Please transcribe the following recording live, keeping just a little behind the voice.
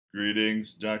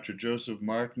Greetings, Dr. Joseph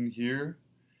Martin here.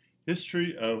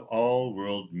 History of All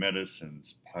World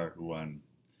Medicines, Part 1.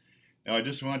 Now, I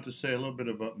just want to say a little bit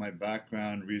about my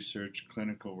background, research,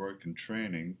 clinical work, and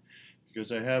training,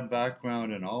 because I have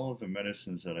background in all of the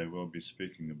medicines that I will be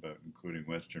speaking about, including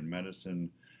Western medicine,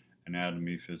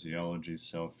 anatomy, physiology,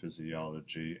 cell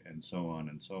physiology, and so on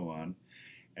and so on.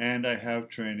 And I have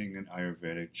training in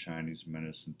Ayurvedic, Chinese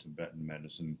medicine, Tibetan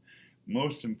medicine.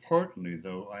 Most importantly,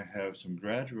 though, I have some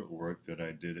graduate work that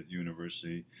I did at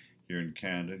university here in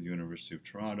Canada, University of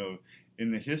Toronto,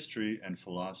 in the history and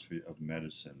philosophy of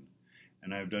medicine.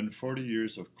 And I've done 40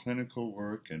 years of clinical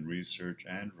work and research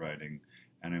and writing,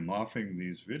 and I'm offering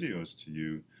these videos to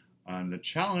you on the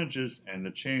challenges and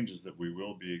the changes that we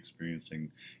will be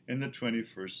experiencing in the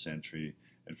 21st century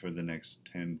and for the next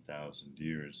 10,000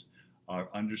 years. Our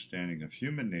understanding of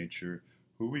human nature,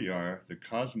 who we are, the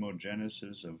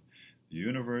cosmogenesis of the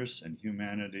universe and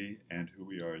humanity, and who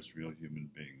we are as real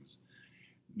human beings.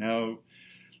 Now,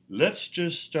 let's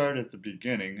just start at the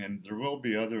beginning, and there will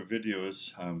be other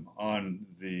videos on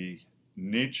the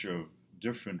nature of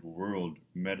different world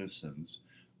medicines,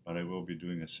 but I will be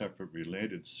doing a separate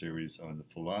related series on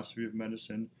the philosophy of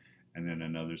medicine, and then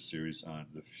another series on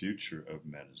the future of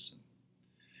medicine.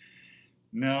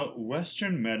 Now,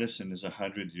 Western medicine is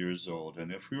 100 years old,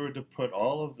 and if we were to put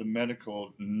all of the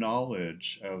medical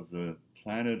knowledge of the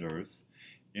planet Earth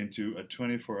into a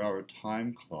 24-hour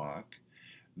time clock,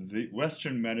 the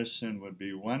Western medicine would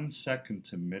be 1 second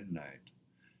to midnight.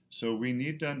 So we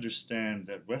need to understand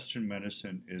that Western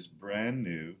medicine is brand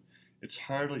new, it's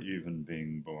hardly even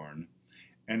being born,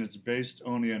 and it's based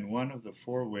only on one of the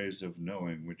 4 ways of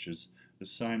knowing, which is the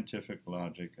scientific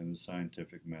logic and the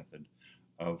scientific method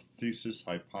of thesis,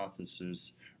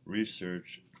 hypothesis,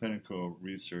 research, clinical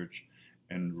research,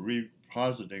 and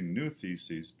repositing new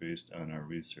theses based on our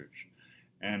research.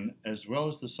 And as well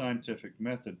as the scientific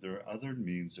method, there are other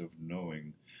means of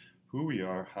knowing who we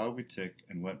are, how we tick,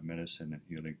 and what medicine and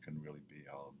healing can really be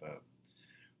all about.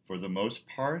 For the most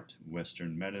part,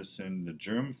 Western medicine, the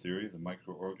germ theory, the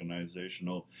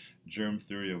microorganizational germ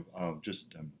theory of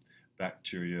just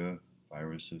bacteria,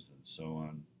 viruses, and so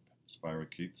on,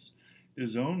 spirochetes,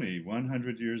 is only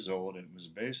 100 years old, and it was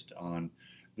based on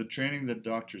the training that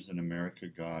doctors in America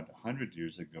got 100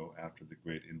 years ago after the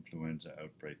great influenza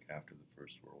outbreak after the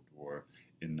First World War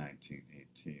in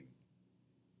 1918.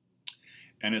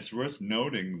 And it's worth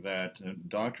noting that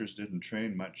doctors didn't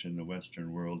train much in the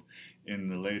Western world in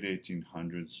the late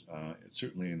 1800s,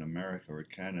 certainly in America or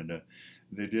Canada.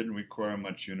 They didn't require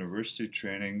much university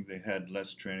training. They had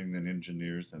less training than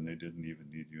engineers, and they didn't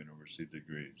even need university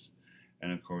degrees.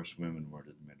 And of course, women weren't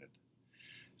admitted.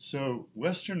 So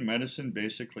Western medicine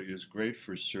basically is great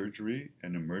for surgery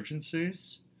and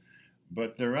emergencies,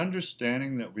 but their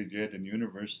understanding that we get in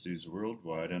universities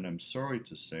worldwide, and I'm sorry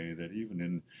to say that even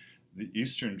in the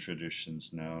Eastern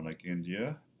traditions now, like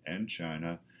India and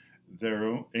China,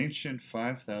 their ancient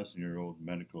 5,000-year-old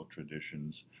medical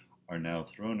traditions are now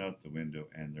thrown out the window,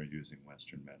 and they're using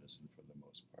Western medicine for the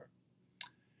most part.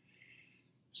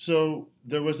 So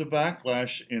there was a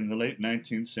backlash in the late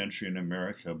 19th century in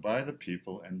America by the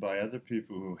people and by other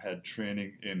people who had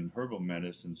training in herbal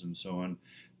medicines and so on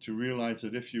to realize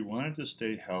that if you wanted to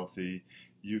stay healthy,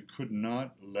 you could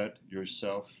not let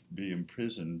yourself be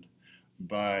imprisoned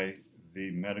by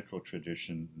the medical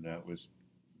tradition that was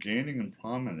gaining in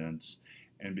prominence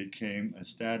and became a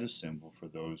status symbol for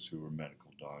those who were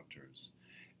medical doctors.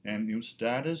 And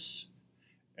status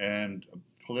and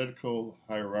political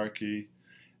hierarchy,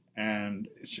 and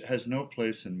it has no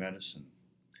place in medicine.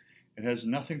 It has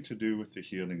nothing to do with the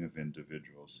healing of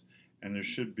individuals, and there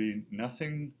should be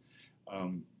nothing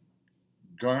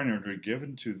garnered or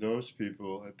given to those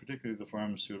people, particularly the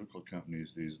pharmaceutical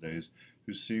companies these days,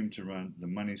 who seem to run the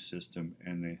money system,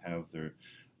 and they have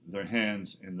their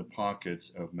hands in the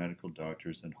pockets of medical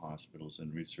doctors and hospitals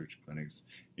and research clinics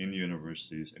in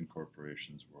universities and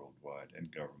corporations worldwide,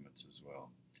 and governments as well.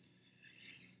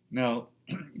 Now,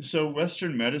 so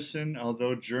Western medicine,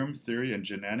 although germ theory and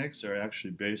genetics are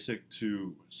actually basic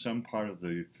to some part of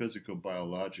the physical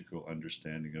biological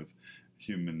understanding of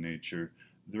human nature,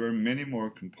 there are many more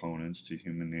components to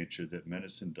human nature that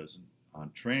medicine doesn't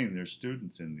train their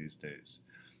students in these days.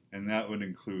 And that would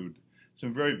include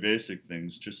some very basic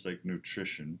things, just like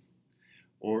nutrition,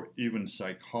 or even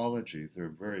psychology. There are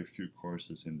very few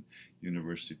courses in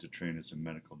university to train as a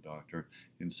medical doctor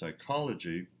in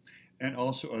psychology, and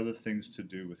also other things to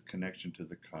do with connection to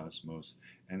the cosmos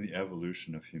and the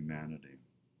evolution of humanity,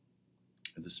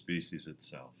 the species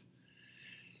itself.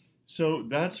 So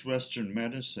that's Western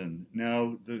medicine.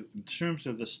 Now, in terms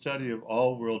of the study of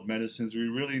all world medicines, we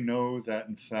really know that,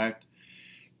 in fact,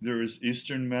 There is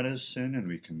Eastern medicine, and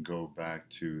we can go back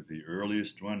to the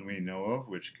earliest one we know of,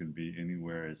 which can be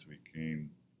anywhere as we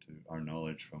gain to our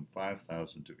knowledge from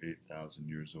 5,000 to 8,000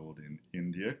 years old in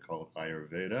India, called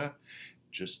Ayurveda,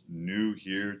 just new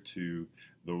here to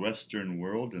the Western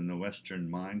world and the Western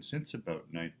mind since about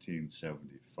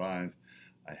 1975.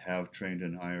 I have trained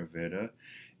in Ayurveda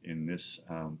in this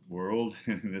world,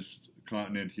 in this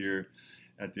continent here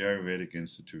at the Ayurvedic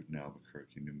Institute in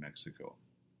Albuquerque, New Mexico.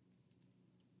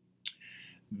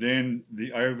 Then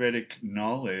the Ayurvedic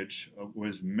knowledge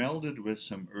was melded with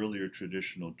some earlier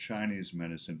traditional Chinese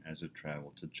medicine as it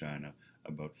traveled to China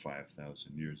about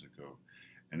 5,000 years ago.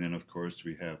 And then, of course,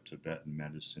 we have Tibetan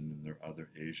medicine, and there are other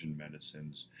Asian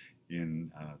medicines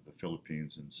in the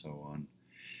Philippines and so on,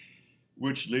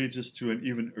 which leads us to an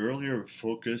even earlier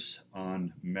focus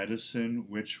on medicine,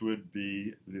 which would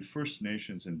be the First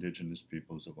Nations indigenous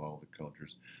peoples of all the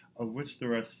cultures, of which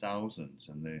there are thousands,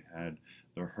 and they had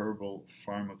their herbal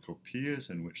pharmacopoeias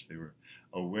in which they were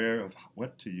aware of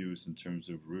what to use in terms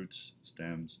of roots,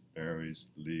 stems, berries,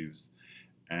 leaves,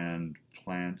 and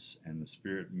plants, and the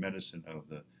spirit medicine of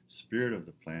the spirit of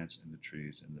the plants and the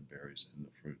trees and the berries and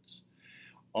the fruits.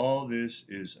 All this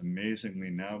is amazingly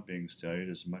now being studied.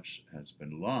 As much has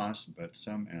been lost, but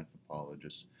some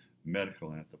anthropologists,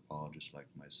 medical anthropologists like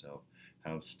myself,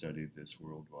 have studied this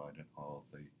worldwide in all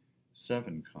the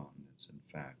 7 continents, in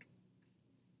fact.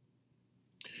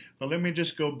 But let me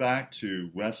just go back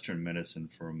to Western medicine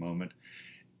for a moment.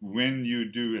 When you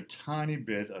do a tiny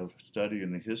bit of study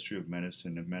in the history of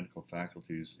medicine and medical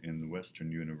faculties in the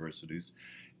Western universities,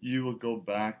 you will go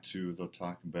back to, they'll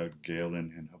talk about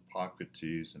Galen and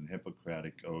Hippocrates and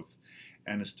Hippocratic Oath,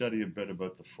 and a study a bit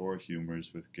about the 4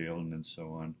 humors with Galen and so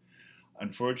on.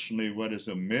 Unfortunately, what is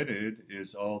omitted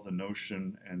is all the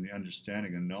notion and the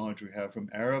understanding and knowledge we have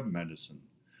from Arab medicine.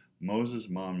 Moses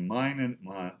Maimonides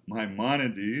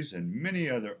and many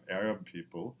other Arab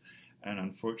people, and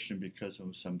unfortunately because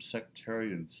of some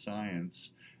sectarian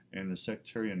science and the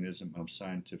sectarianism of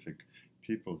scientific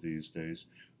people these days,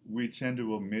 we tend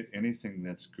to omit anything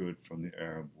that's good from the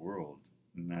Arab world.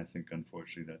 And I think,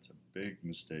 unfortunately, that's a big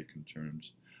mistake in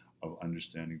terms of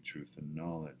understanding truth and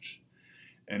knowledge.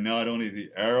 And not only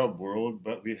the Arab world,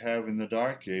 but we have in the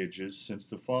Dark Ages, since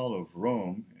the fall of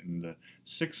Rome in the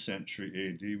 6th century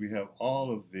AD, we have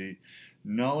all of the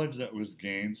knowledge that was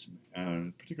gained,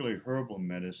 particularly herbal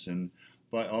medicine,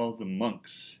 by all the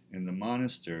monks in the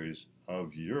monasteries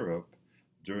of Europe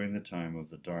during the time of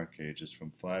the Dark Ages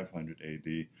from 500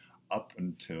 AD up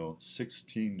until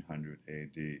 1600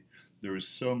 AD. There is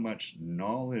so much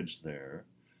knowledge there,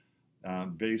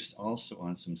 based also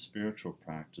on some spiritual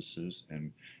practices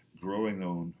and growing their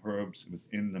own herbs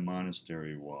within the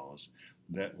monastery walls,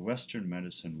 that Western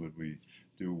medicine would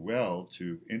do well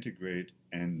to integrate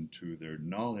into their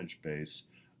knowledge base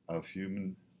of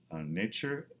human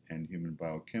nature and human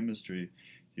biochemistry,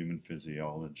 human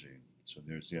physiology. So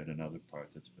there's yet another part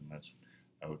that's been left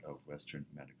out of Western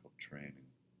medical training.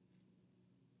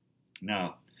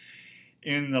 Now,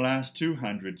 in the last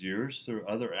 200 years, there are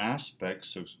other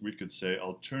aspects of, we could say,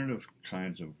 alternative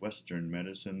kinds of Western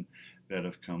medicine that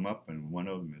have come up, and one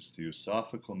of them is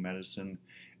theosophical medicine,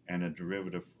 and a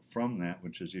derivative from that,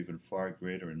 which is even far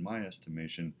greater in my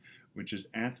estimation, which is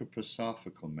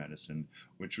anthroposophical medicine,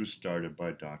 which was started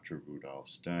by Dr. Rudolf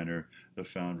Steiner, the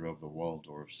founder of the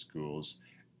Waldorf schools,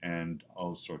 and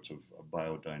all sorts of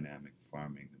biodynamic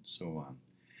farming and so on.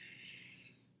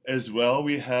 As well,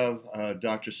 we have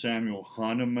Dr. Samuel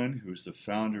Hahnemann, who's the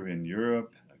founder in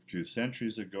Europe a few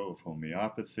centuries ago of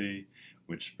homeopathy,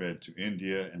 which spread to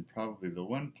India, and probably the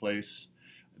one place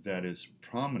that is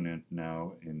prominent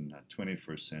now in the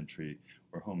 21st century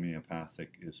where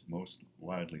homeopathic is most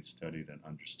widely studied and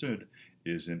understood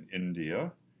is in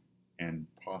India and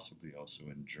possibly also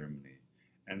in Germany.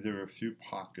 And there are a few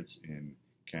pockets in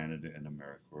Canada and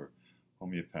America where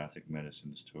homeopathic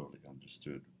medicine is totally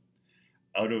understood.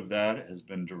 Out of that has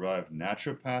been derived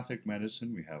naturopathic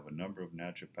medicine. We have a number of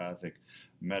naturopathic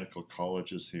medical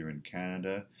colleges here in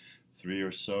Canada, 3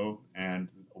 or so. And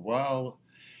while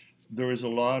there is a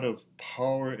lot of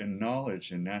power and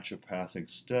knowledge in naturopathic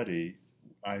study,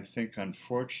 I think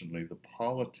unfortunately the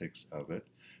politics of it,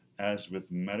 as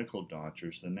with medical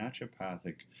doctors, the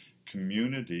naturopathic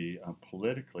community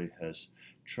politically has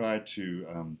tried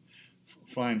to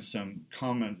find some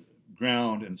common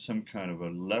ground and some kind of a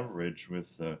leverage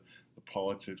with the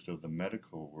politics of the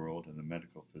medical world and the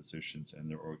medical physicians and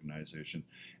their organization,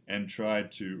 and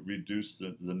tried to reduce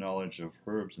the knowledge of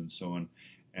herbs and so on,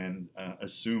 and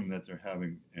assume that they're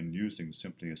having and using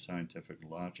simply a scientific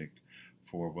logic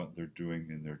for what they're doing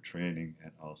in their training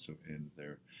and also in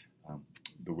their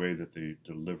the way that they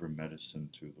deliver medicine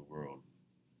to the world.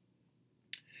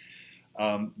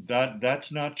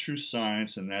 That's not true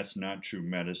science, and that's not true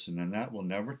medicine, and that will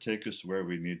never take us where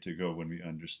we need to go when we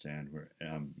understand where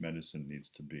medicine needs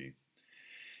to be.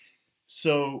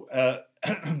 So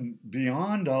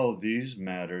beyond all these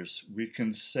matters, we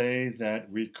can say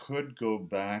that we could go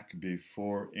back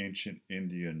before ancient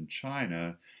India and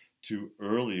China to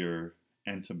earlier,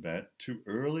 and Tibet, to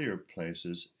earlier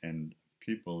places and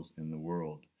peoples in the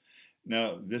world.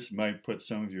 Now, this might put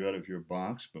some of you out of your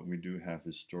box, but we do have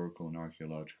historical and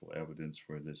archaeological evidence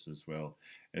for this, as well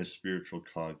as spiritual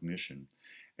cognition.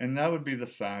 And that would be the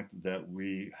fact that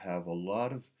we have a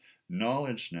lot of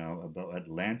knowledge now about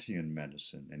Atlantean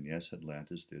medicine. And yes,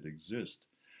 Atlantis did exist.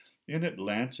 In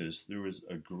Atlantis, there was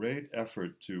a great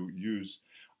effort to use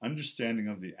understanding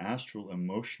of the astral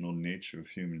emotional nature of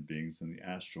human beings and the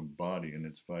astral body and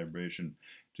its vibration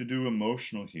to do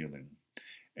emotional healing.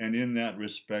 And in that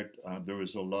respect, there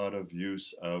was a lot of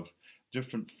use of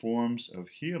different forms of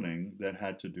healing that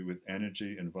had to do with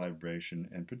energy and vibration,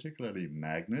 and particularly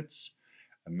magnets.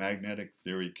 A magnetic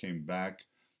theory came back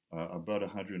about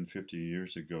 150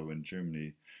 years ago in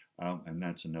Germany, and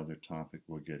that's another topic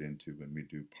we'll get into when we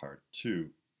do part 2.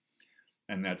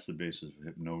 And that's the basis of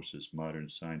hypnosis, modern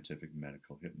scientific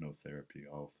medical hypnotherapy,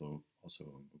 also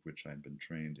of which I've been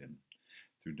trained in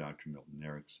through Dr. Milton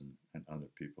Erickson and other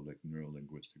people like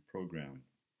neuro-linguistic programming.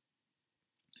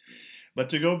 But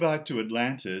to go back to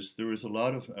Atlantis, there was a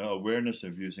lot of awareness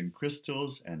of using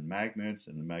crystals and magnets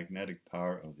and the magnetic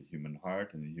power of the human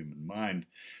heart and the human mind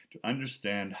to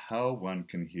understand how one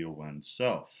can heal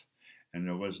oneself. And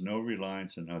there was no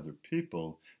reliance on other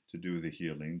people to do the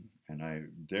healing. And I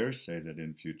dare say that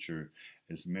in future,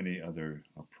 as many other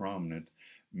prominent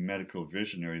medical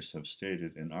visionaries have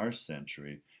stated in our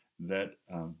century, that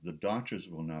the doctors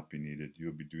will not be needed.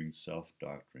 You'll be doing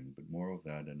self-doctoring, but more of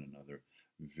that in another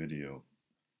video.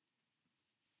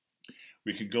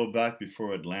 We can go back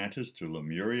before Atlantis to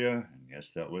Lemuria, and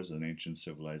yes, that was an ancient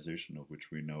civilization of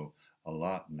which we know a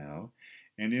lot now.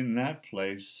 And in that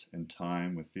place and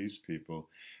time with these people,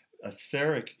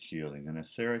 etheric healing and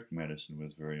etheric medicine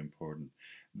was very important.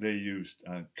 They used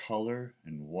color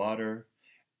and water,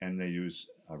 and they used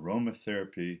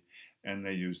aromatherapy, and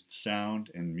they used sound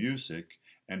and music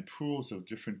and pools of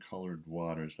different colored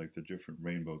waters, like the different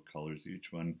rainbow colors,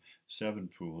 each one 7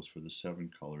 pools for the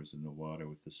 7 colors in the water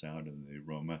with the sound and the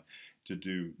aroma, to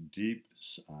do deep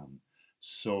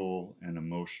soul and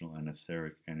emotional and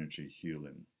etheric energy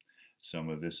healing. Some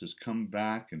of this has come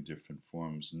back in different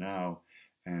forms now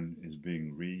and is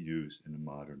being reused in a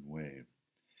modern way.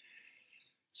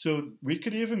 So we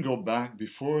could even go back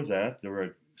before that. There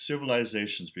were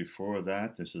civilizations before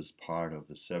that. This is part of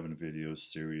the 7 video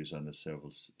series on the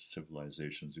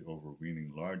civilizations, the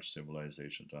overweening large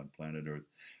civilizations on planet Earth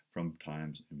from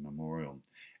times immemorial.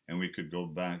 And we could go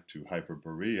back to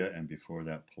Hyperborea, and before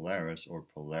that Polaris, or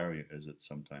Polaria as it's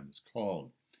sometimes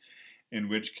called, in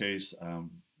which case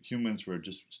humans were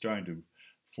just starting to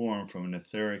form from an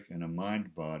etheric and a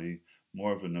mind body,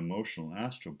 more of an emotional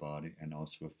astral body, and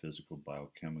also a physical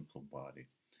biochemical body.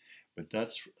 But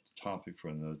that's a topic for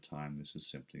another time. This is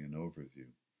simply an overview.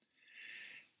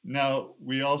 Now,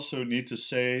 we also need to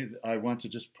say, I want to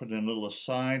just put in a little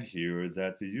aside here,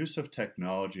 that the use of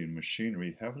technology and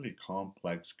machinery, heavily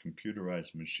complex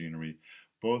computerized machinery,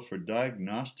 both for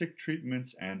diagnostic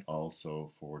treatments and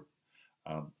also for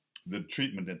the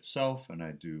treatment itself, and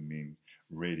I do mean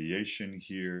radiation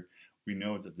here. We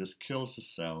know that this kills the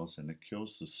cells, and it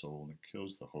kills the soul, and it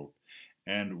kills the hope.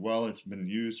 And while it's been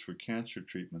used for cancer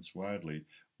treatments widely,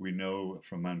 we know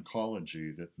from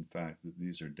oncology that, in fact, that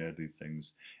these are deadly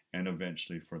things. And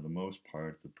eventually, for the most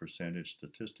part, the percentage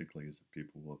statistically is that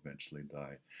people will eventually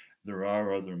die. There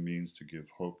are other means to give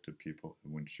hope to people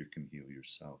in which you can heal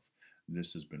yourself.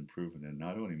 This has been proven in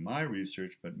not only my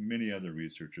research, but many other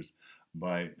researchers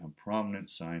by prominent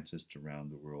scientists around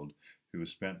the world who have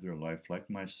spent their life, like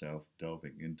myself,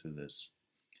 delving into this.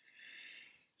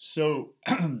 So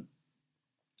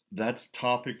that's a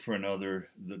topic for another,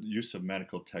 the use of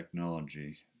medical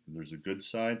technology. There's a good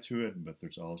side to it, but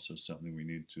there's also something we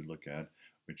need to look at,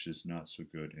 which is not so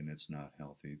good and it's not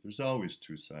healthy. There's always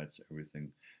 2 sides to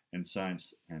everything, and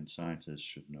science and scientists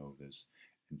should know this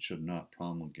and should not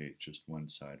promulgate just one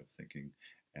side of thinking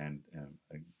and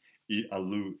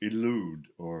elude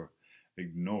or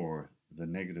ignore the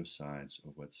negative sides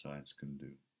of what science can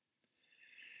do.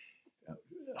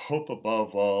 Hope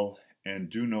above all, and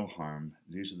do no harm.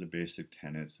 These are the basic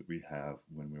tenets that we have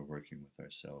when we're working with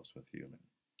ourselves with healing.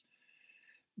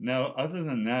 Now, other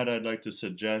than that, I'd like to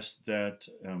suggest that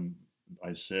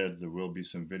I said there will be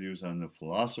some videos on the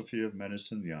philosophy of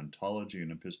medicine, the ontology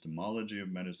and epistemology of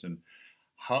medicine,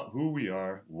 who we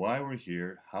are, why we're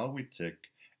here, how we tick,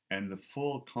 and the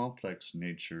full complex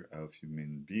nature of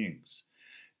human beings.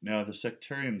 Now, the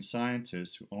sectarian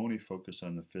scientists who only focus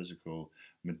on the physical,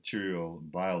 material,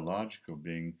 biological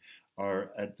being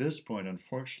are at this point,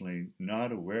 unfortunately,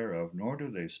 not aware of, nor do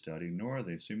they study, nor are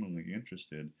they seemingly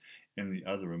interested in the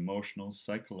other emotional,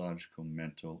 psychological,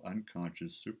 mental,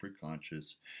 unconscious,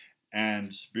 superconscious,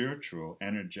 and spiritual,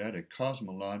 energetic,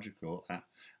 cosmological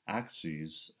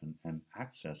axes and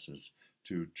accesses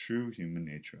to true human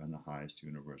nature on the highest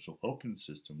universal open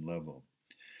system level.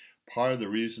 Part of the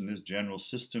reason this general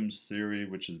systems theory,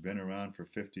 which has been around for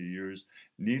 50 years,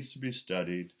 needs to be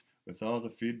studied with all the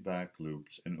feedback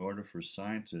loops in order for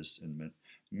scientists and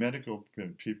medical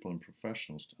people and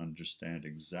professionals to understand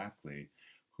exactly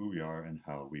who we are and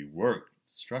how we work,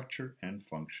 structure and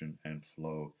function and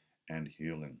flow and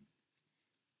healing.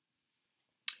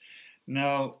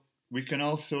 Now, we can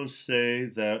also say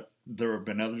that there have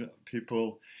been other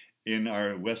people in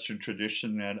our Western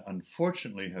tradition that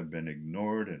unfortunately have been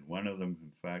ignored, and one of them,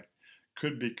 in fact,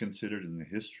 could be considered in the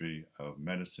history of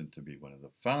medicine to be one of the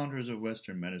founders of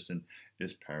Western medicine,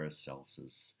 is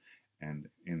Paracelsus. And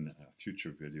in a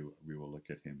future video, we will look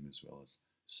at him as well as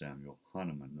Samuel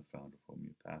Hahnemann, the founder of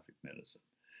homeopathic medicine.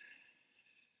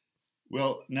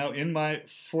 Well, now in my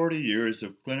 40 years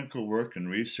of clinical work and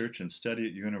research and study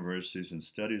at universities and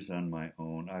studies on my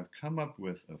own, I've come up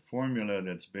with a formula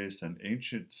that's based on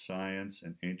ancient science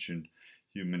and ancient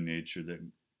human nature that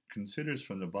considers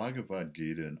from the Bhagavad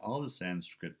Gita and all the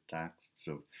Sanskrit texts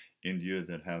of India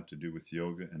that have to do with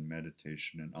yoga and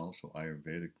meditation, and also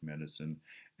Ayurvedic medicine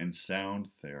and sound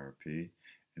therapy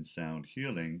and sound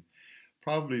healing,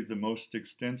 probably the most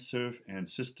extensive and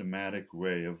systematic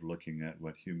way of looking at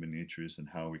what human nature is and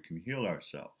how we can heal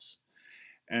ourselves.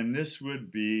 And this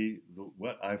would be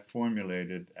what I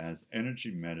formulated as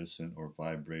energy medicine or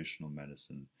vibrational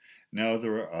medicine. Now,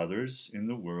 there are others in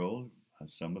the world,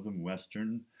 some of them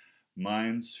Western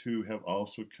minds, who have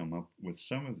also come up with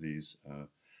some of these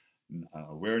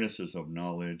awarenesses of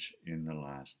knowledge in the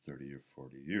last 30 or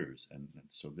 40 years. And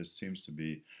so this seems to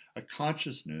be a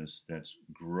consciousness that's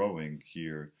growing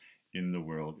here in the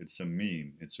world. It's a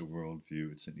meme, it's a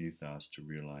worldview, it's an ethos to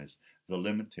realize the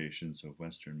limitations of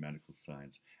Western medical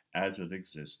science as it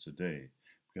exists today,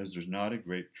 because there's not a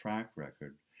great track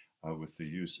record with the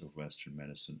use of Western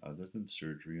medicine other than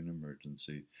surgery and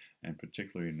emergency, and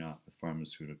particularly not with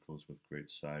pharmaceuticals with great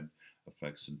side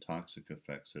effects and toxic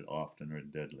effects that often are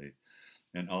deadly.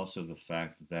 And also the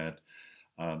fact that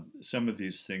some of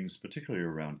these things, particularly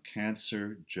around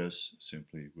cancer, just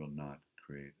simply will not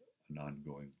create an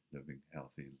ongoing, living,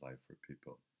 healthy life for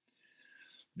people.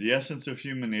 The essence of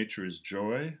human nature is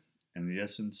joy, and the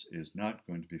essence is not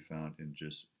going to be found in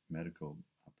just medical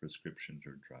prescriptions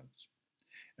or drugs.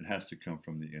 It has to come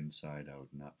from the inside out,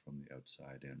 not from the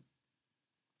outside in.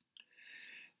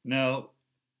 Now,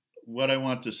 what I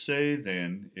want to say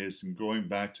then is, going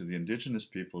back to the indigenous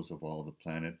peoples of all the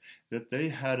planet, that they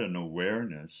had an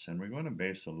awareness, and we're going to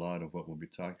base a lot of what we'll be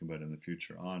talking about in the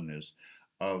future on this,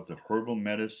 of the herbal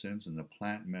medicines and the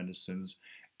plant medicines,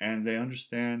 and they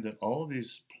understand that all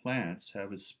these plants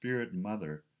have a spirit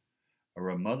mother, or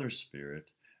a mother spirit,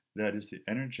 that is the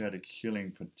energetic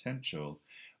healing potential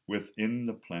within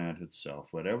the plant itself.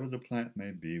 Whatever the plant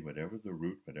may be, whatever the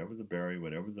root, whatever the berry,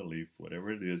 whatever the leaf,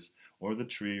 whatever it is, or the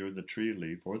tree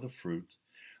leaf, or the fruit,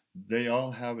 they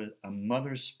all have a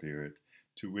mother spirit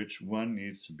to which one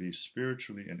needs to be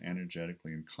spiritually and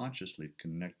energetically and consciously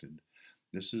connected.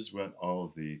 This is what all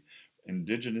of the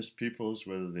indigenous peoples,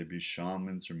 whether they be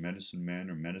shamans or medicine men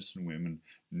or medicine women,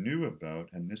 knew about,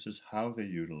 and this is how they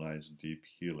utilize deep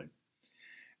healing.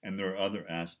 And there are other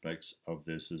aspects of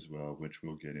this as well, which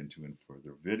we'll get into in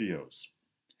further videos.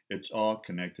 It's all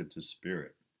connected to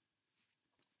spirit.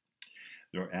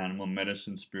 There are animal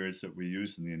medicine spirits that we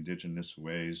use in the indigenous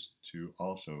ways to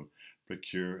also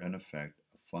procure and effect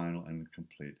a final and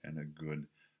complete and a good,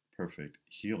 perfect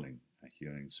healing. A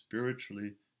healing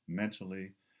spiritually,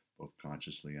 mentally, both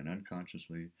consciously and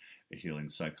unconsciously, a healing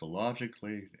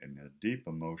psychologically, and the deep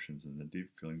emotions and the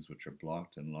deep feelings which are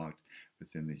blocked and locked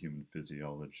within the human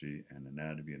physiology and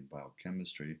anatomy and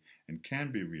biochemistry, and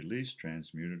can be released,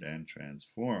 transmuted, and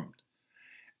transformed.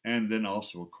 And then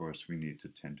also, of course, we need to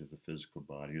tend to the physical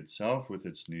body itself with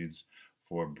its needs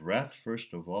for breath,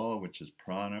 first of all, which is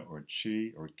prana or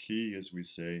chi or ki, as we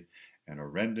say, and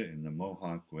orenda in the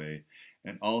Mohawk way,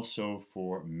 and also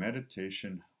for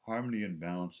meditation, harmony and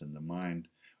balance in the mind.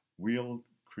 We'll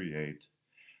create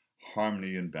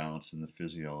harmony and balance in the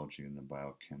physiology and the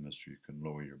biochemistry. You can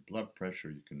lower your blood pressure,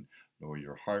 you can lower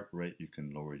your heart rate, you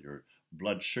can lower your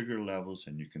blood sugar levels,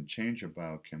 and you can change your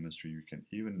biochemistry. You can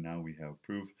even, now we have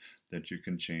proof that you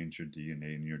can change your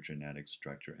DNA and your genetic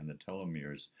structure and the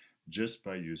telomeres just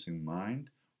by using mind,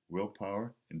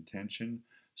 willpower, intention,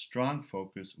 strong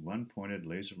focus, one-pointed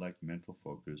laser-like mental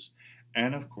focus,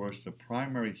 and of course the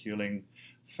primary healing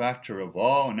factor of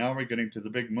all. Now we're getting to the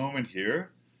big moment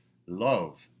here: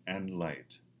 love and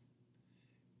light.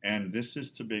 And this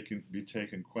is to be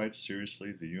taken quite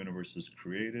seriously. The universe is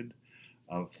created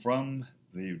from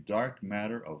the dark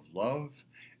matter of love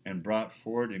and brought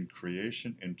forward in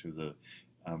creation into the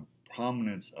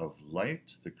prominence of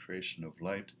light, the creation of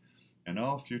light. And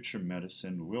all future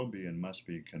medicine will be and must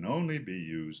be, can only be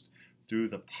used through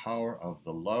the power of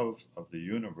the love of the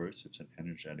universe. It's an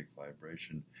energetic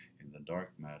vibration in the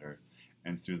dark matter,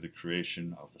 and through the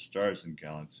creation of the stars and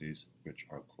galaxies, which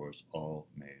are, of course, all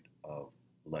made of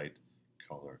light,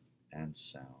 color, and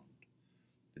sound.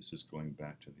 This is going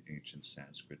back to the ancient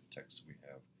Sanskrit texts we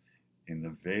have in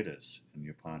the Vedas and the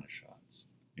Upanishads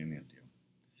in India.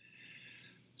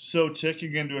 So,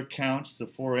 taking into account the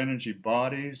four energy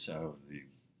bodies of the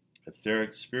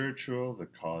etheric spiritual, the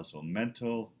causal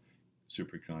mental,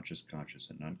 superconscious, conscious,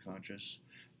 and unconscious,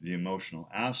 the emotional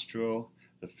astral,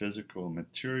 the physical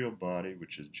material body,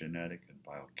 which is genetic and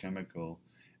biochemical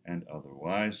and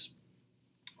otherwise.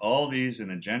 All these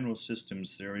in a general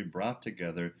systems theory brought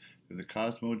together through the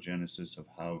cosmogenesis of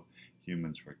how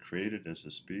humans were created as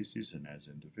a species and as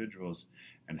individuals,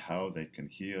 and how they can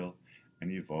heal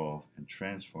and evolve and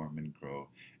transform and grow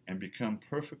and become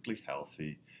perfectly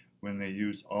healthy when they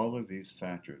use all of these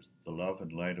factors, the love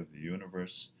and light of the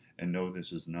universe. And no,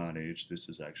 this is not age, this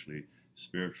is actually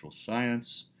spiritual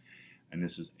science, and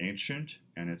this is ancient,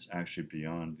 and it's actually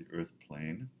beyond the earth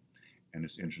plane, and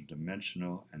it's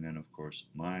interdimensional. And then, of course,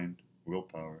 mind,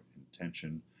 willpower,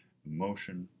 intention,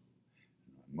 emotion,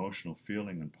 emotional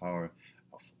feeling and power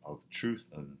of truth,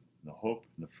 and the hope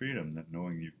and the freedom that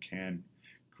knowing you can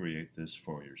create this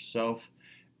for yourself,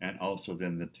 and also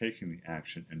then the taking the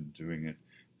action and doing it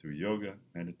through yoga,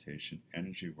 meditation,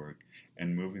 energy work,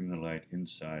 and moving the light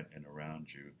inside and around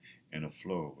you in a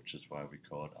flow, which is why we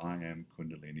call it I Am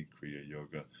Kundalini Kriya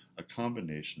Yoga, a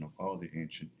combination of all the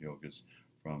ancient yogas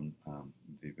from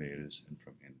the Vedas and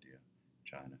from India,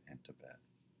 China, and Tibet.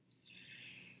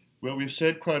 Well, we've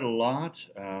said quite a lot.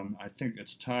 I think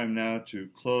it's time now to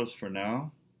close for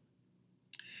now.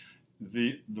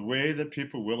 The way that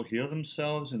people will heal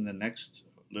themselves in the next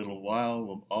little while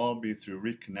will all be through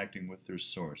reconnecting with their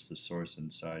source, the source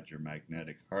inside your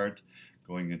magnetic heart,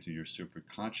 going into your super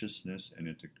consciousness and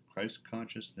into Christ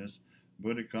consciousness,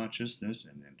 Buddha consciousness,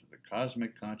 and into the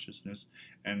cosmic consciousness.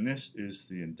 And this is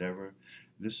the endeavor,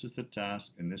 this is the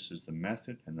task, and this is the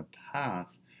method and the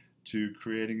path to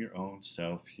creating your own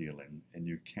self-healing. And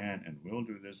you can and will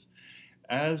do this.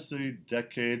 As the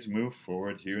decades move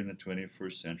forward here in the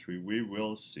 21st century, we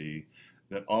will see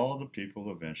that all the people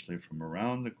eventually from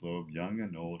around the globe, young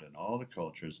and old, and all the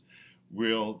cultures,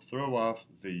 will throw off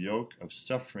the yoke of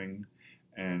suffering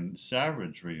and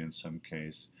savagery in some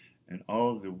case, and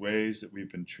all the ways that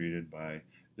we've been treated by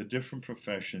the different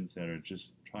professions that are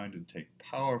just trying to take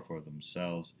power for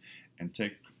themselves and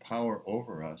take power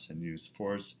over us and use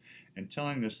force, and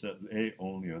telling us that they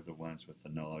only are the ones with the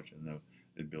knowledge and the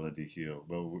ability to heal.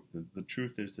 Well, the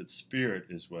truth is that spirit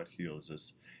is what heals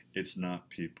us. It's not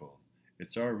people.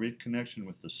 It's our reconnection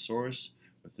with the source,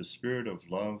 with the spirit of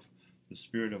love, the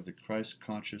spirit of the Christ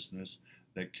consciousness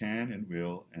that can and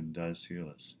will and does heal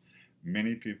us.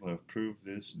 Many people have proved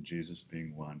this, and Jesus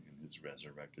being one in his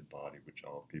resurrected body, which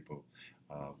all people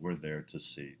were there to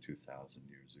see 2,000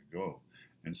 years ago.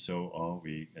 And so all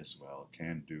we as well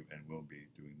can do and will be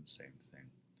doing the same thing.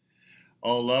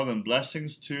 All love and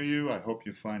blessings to you. I hope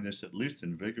you find this at least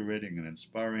invigorating and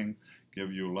inspiring,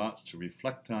 give you lots to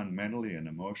reflect on mentally and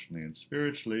emotionally and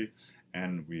spiritually,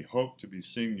 and we hope to be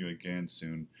seeing you again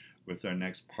soon with our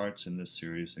next parts in this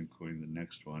series, including the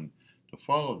next one to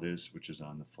follow this, which is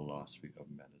on the philosophy of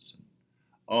medicine.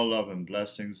 All love and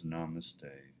blessings. Namaste.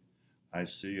 I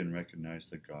see and recognize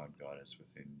the God, Goddess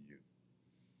within you.